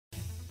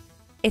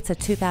It's a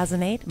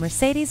 2008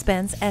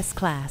 Mercedes-Benz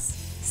S-Class.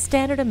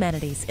 Standard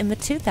amenities in the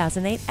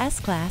 2008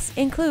 S-Class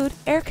include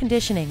air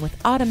conditioning with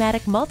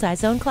automatic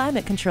multi-zone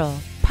climate control,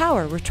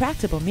 power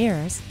retractable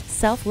mirrors,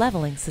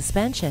 self-leveling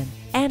suspension,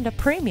 and a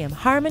premium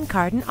Harman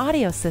Kardon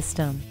audio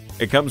system.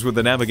 It comes with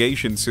a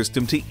navigation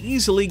system to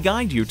easily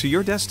guide you to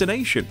your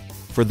destination.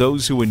 For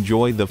those who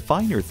enjoy the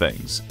finer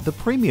things, the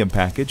Premium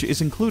package is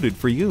included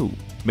for you.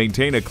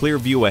 Maintain a clear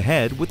view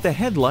ahead with the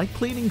headlight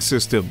cleaning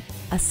system.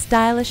 A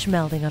stylish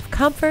melding of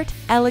comfort,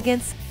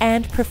 elegance,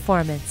 and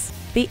performance.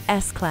 The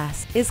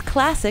S-Class is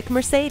classic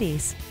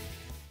Mercedes.